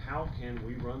 how can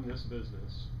we run this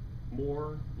business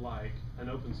more like an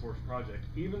open source project?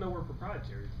 Even though we're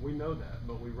proprietary, we know that,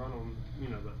 but we run on, you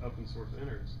know, the open source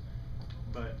innards.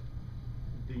 But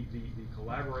the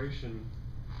collaboration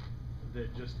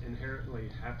that just inherently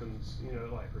happens, you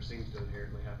know, like, or seems to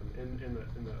inherently happen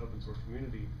in the open source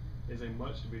community is a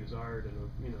much to be desired, and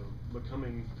you know,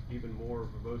 becoming even more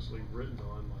verbosely written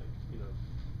on. Like, you know,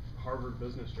 Harvard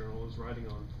Business Journal is writing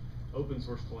on open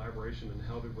source collaboration and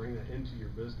how to bring that into your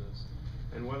business,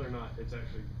 and whether or not it's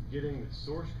actually getting the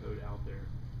source code out there.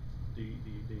 The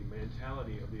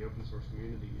mentality of the open source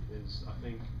community is, I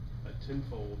think, a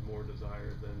tenfold more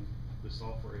desired than the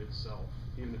software itself.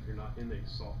 Even if you're not in a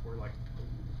software, like,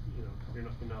 you know, you're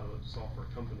not a software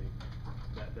company,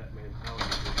 that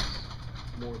mentality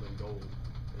is more than gold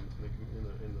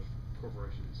in the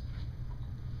corporations.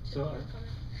 So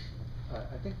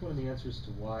I think one of the answers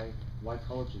to why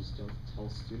colleges don't tell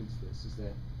students this is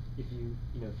that if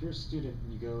you're a student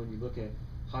and you go and you look at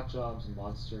Hot Jobs and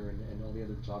Monster and all the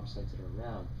other job sites that are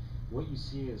around, what you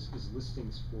see is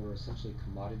listings for essentially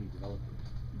commodity developer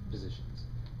positions.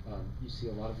 You see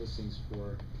a lot of listings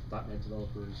for .NET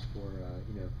developers, for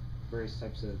various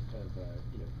types of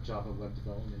Java web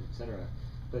development, etc.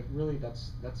 But really,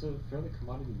 that's a fairly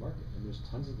commodity market, and there's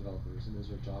tons of developers, and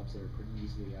those are jobs that are pretty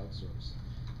easily outsourced.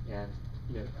 And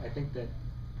I think that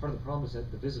part of the problem is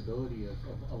that the visibility of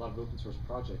a lot of open source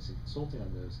projects and consulting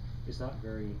on those is not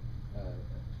very,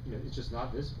 it's just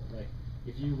not visible. Like,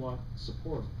 if you want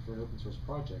support for an open source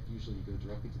project, usually you go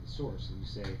directly to the source and you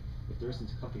say, if there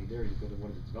isn't a company there, you go to one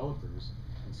of the developers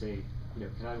and say,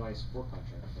 can I buy a support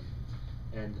contract from you?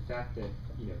 And the fact that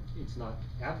it's not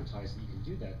advertised that you can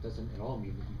do that doesn't at all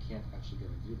mean that you can't actually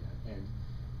go and do that. And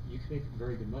you can make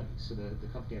very good money. So the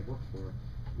company I work for,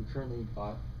 we currently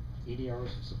bought 80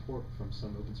 hours of support from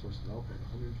some open source developer at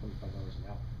 $125 an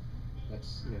hour.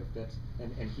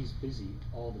 And he's busy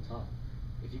all the time.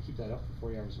 If you keep that up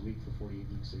for 40 hours a week for 48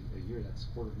 weeks a year, that's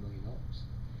 $250,000.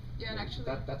 Yeah, and actually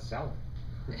that's salary.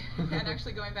 And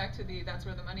actually, going back to that's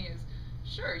where the money is.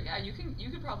 Sure, yeah, you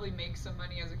could probably make some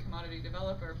money as a commodity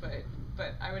developer,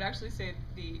 but I would actually say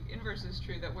the inverse is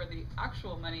true, that where the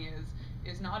actual money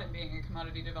is not in being a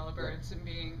commodity developer. Right. It's in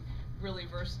being really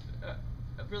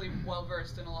well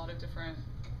versed in a lot of different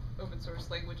open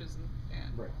source languages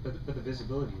and right, but the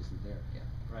visibility isn't there. Yeah.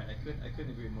 Right, I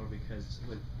couldn't agree more, because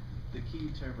the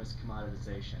key term is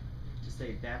commoditization. To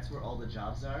say that's where all the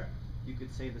jobs are, you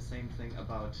could say the same thing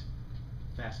about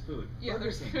fast food. Yeah,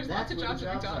 there's that's lots of where jobs the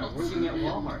at jobs are. McDonald's. Working at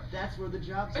Walmart, that's where the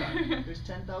jobs are. There's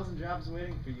 10,000 jobs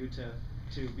waiting for you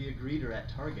to be a greeter at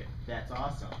Target. That's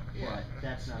awesome, yeah. but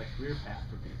that's not a career path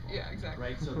for people. Yeah, exactly.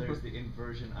 Right, so there's the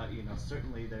inversion.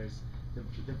 Certainly there's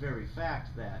the very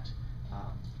fact that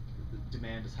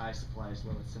demand is high, supply is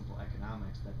low. It's simple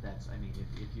economics.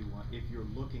 If you're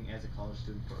looking as a college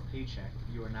student for a paycheck,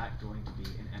 you are not going to be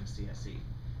an MCSE.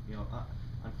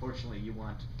 Unfortunately, you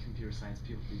want computer science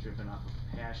people to be driven off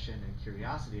of passion and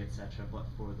curiosity, etc. But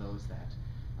for those that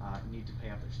need to pay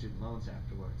off their student loans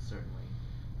afterwards, certainly.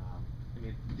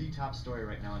 The top story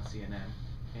right now on CNN,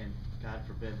 and God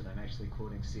forbid that I'm actually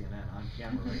quoting CNN on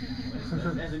camera right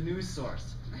now as a news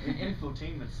source, an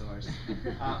infotainment source.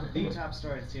 The top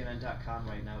story on CNN.com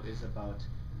right now is about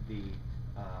the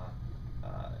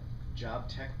job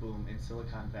tech boom in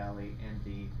Silicon Valley, and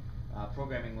the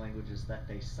programming languages that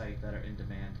they cite that are in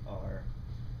demand are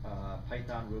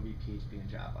Python, Ruby, PHP, and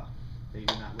Java. They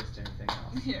do not list anything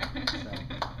else. Yeah. So,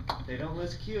 they don't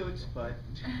list Qt, but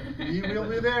we will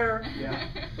be there. Yeah.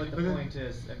 But the point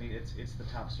is, it's the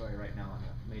top story right now on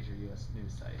a major U.S.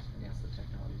 news site, and that's the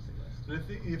technologies they list. But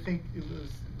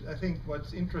I think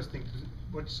what's interesting,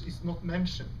 what is not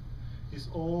mentioned, is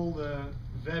all the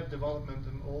web development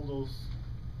and all those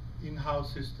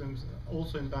in-house systems,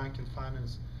 also in bank and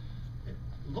finance. A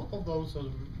lot of those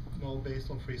are now based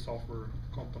on free software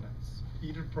components,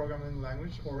 either programming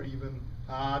language or even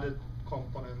added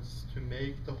components to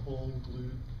make the whole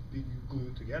be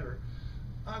glued together,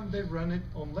 and they run it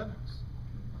on Linux,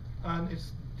 and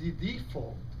it's the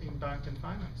default in bank and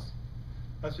finance,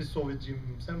 as we saw with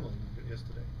Jim Semlin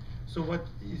yesterday. So what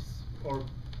is our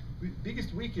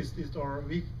biggest weakness is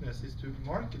to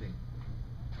marketing,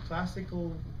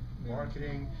 classical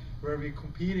marketing, where we're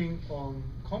competing on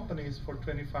companies for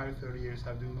 25, 30 years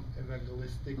have done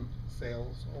evangelistic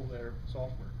sales of their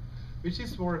software, which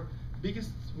is our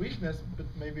biggest weakness, but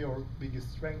maybe our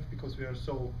biggest strength because we are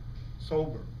so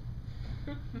sober.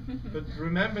 But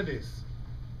remember this,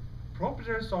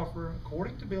 proprietary software,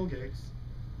 according to Bill Gates,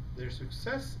 their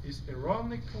success is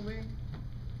ironically,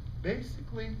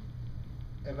 basically,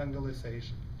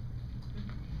 evangelization.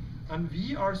 And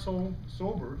we are so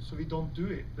sober, so we don't do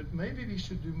it. But maybe we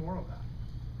should do more of that.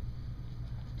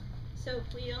 So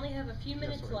we only have a few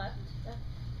minutes left.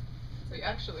 We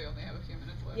actually only have a few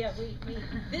minutes left. Yeah, we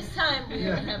this time we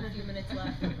only have a few minutes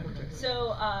left. Okay.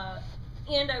 So,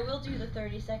 and I will do the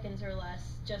 30 seconds or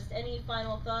less. Just any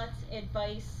final thoughts,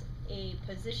 advice, a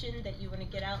position that you want to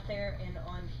get out there and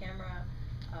on camera.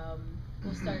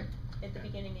 We'll start at the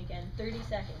beginning again. 30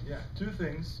 seconds. Yeah, two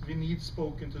things. We need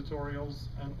spoken tutorials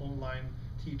and online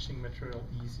teaching material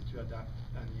easy to adapt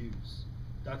and use.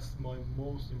 That's my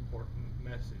most important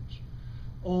message.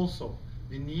 Also,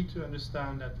 we need to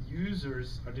understand that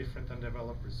users are different than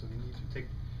developers, so we need to take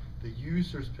the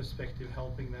user's perspective,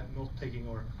 helping them, not taking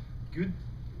our good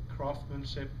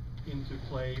craftsmanship into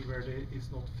play where it's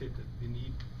not fitted. We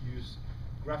need to use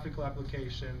graphical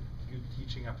application, good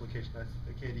teaching application, that's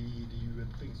the KDE, DU,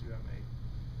 and things you have made.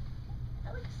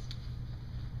 Alex?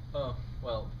 Oh,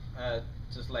 well, I'd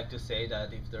just like to say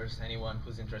that if there's anyone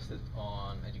who's interested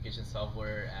on education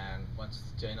software and wants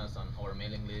to join us on our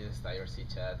mailing list,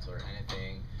 IRC chats, or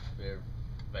anything, we're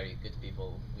very good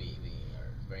people. We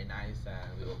are very nice,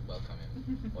 and we will welcome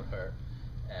him or her.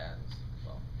 And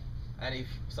well, and if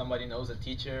somebody knows a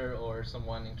teacher or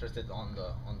someone interested on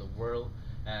the world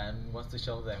and wants to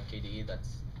show them KDE,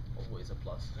 that's always a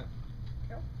plus.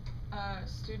 Carol?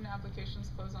 Student applications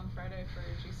close on Friday for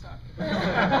GSOC.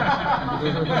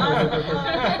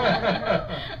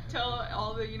 Tell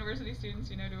all the university students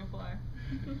you know to apply.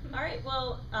 All right,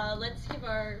 well, let's give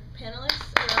our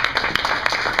panelists a round of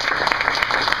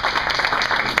applause.